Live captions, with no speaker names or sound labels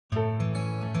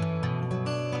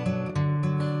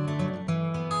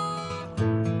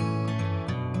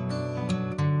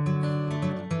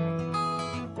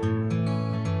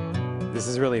This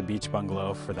is really a beach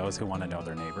bungalow for those who want to know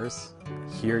their neighbors.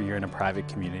 Here you're in a private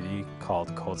community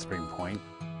called Cold Spring Point.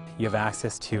 You have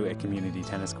access to a community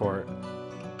tennis court.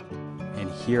 And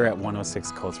here at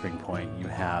 106 Cold Spring Point, you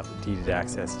have deeded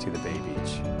access to the Bay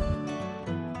Beach.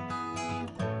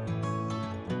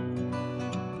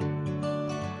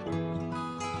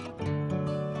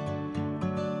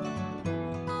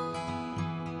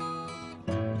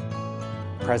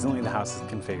 Presently, the house is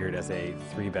configured as a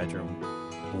 3-bedroom,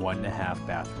 1.5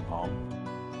 bathroom home,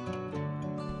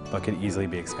 but could easily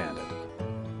be expanded.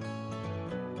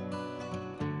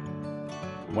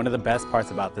 One of the best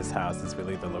parts about this house is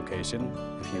really the location.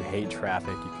 If you hate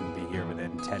traffic, you can be here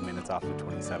within 10 minutes off of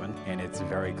 27, and it's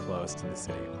very close to the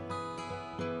city.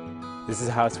 This is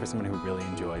a house for someone who really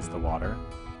enjoys the water.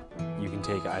 You can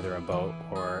take either a boat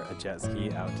or a jet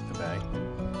ski out to the bay.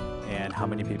 And how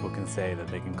many people can say that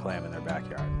they can clam in their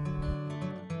backyard?